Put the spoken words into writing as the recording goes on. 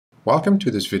Welcome to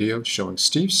this video showing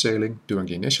Steve Sailing doing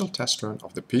the initial test run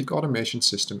of the PEAC automation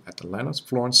system at the Leonard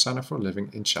Florence Center for Living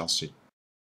in Chelsea.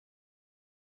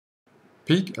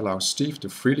 PEAC allows Steve to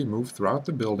freely move throughout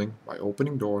the building by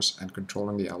opening doors and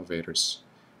controlling the elevators.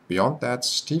 Beyond that,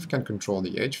 Steve can control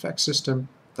the HVAC system,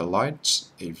 the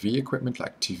lights, AV equipment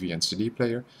like TV and CD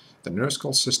player, the nurse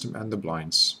call system and the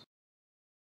blinds.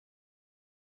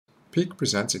 PEAC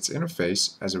presents its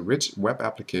interface as a rich web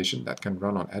application that can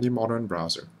run on any modern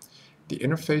browser. The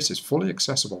interface is fully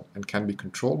accessible and can be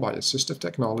controlled by assistive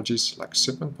technologies like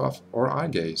sip and puff or eye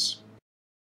gaze.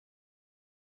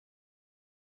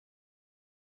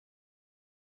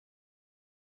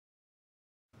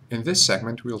 In this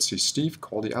segment, we'll see Steve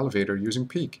call the elevator using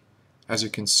PEAC. As you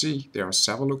can see, there are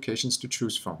several locations to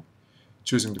choose from.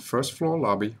 Choosing the first floor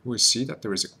lobby, we see that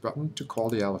there is a button to call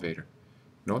the elevator.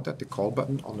 Note that the call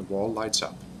button on the wall lights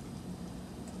up.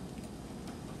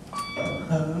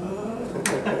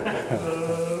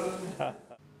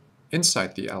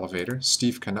 Inside the elevator,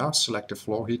 Steve can now select the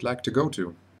floor he'd like to go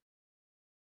to.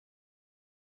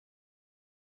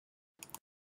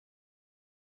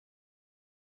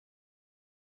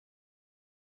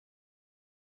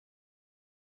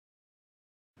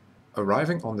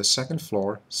 Arriving on the second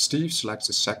floor, Steve selects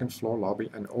the second floor lobby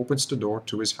and opens the door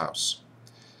to his house.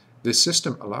 This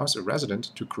system allows a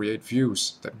resident to create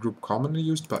views that group commonly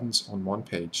used buttons on one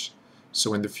page.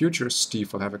 So in the future,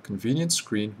 Steve will have a convenient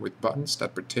screen with buttons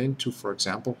that pertain to, for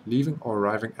example, leaving or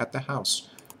arriving at the house,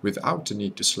 without the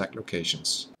need to select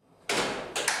locations.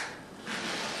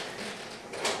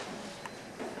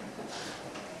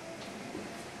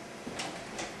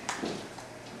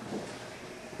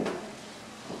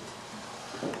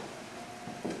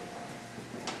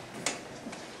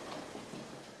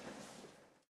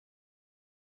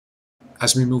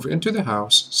 As we move into the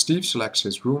house, Steve selects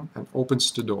his room and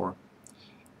opens the door.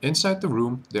 Inside the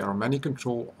room, there are many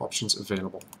control options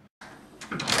available. I'm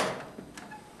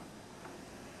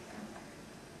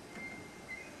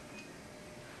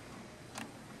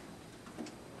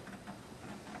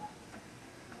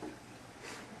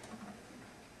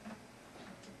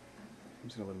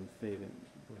just going to let him fade in.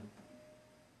 Go ahead.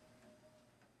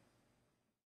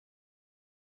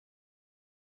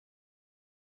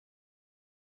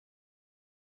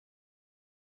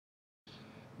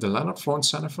 The Leonard Florence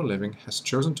Center for Living has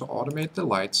chosen to automate the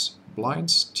lights,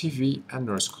 blinds, TV and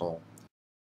nurse call.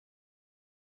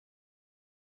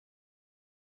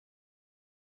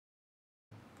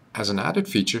 As an added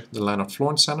feature, the Leonard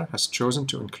Florence Center has chosen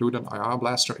to include an IR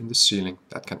blaster in the ceiling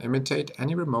that can imitate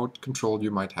any remote control you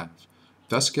might have,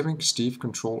 thus giving Steve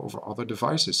control over other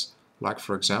devices, like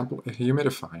for example a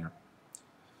humidifier.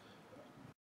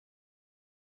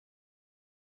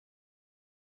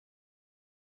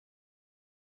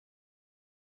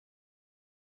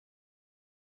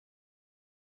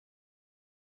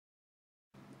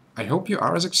 I hope you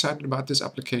are as excited about this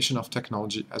application of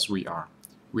technology as we are.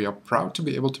 We are proud to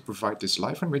be able to provide this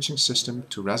life-enriching system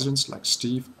to residents like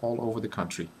Steve all over the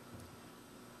country.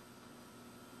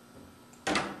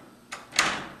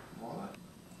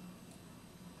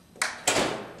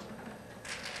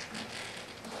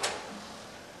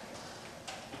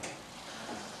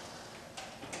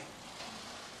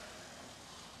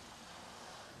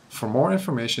 For more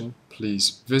information,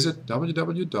 please visit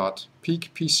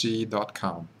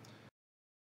www.peakpc.com.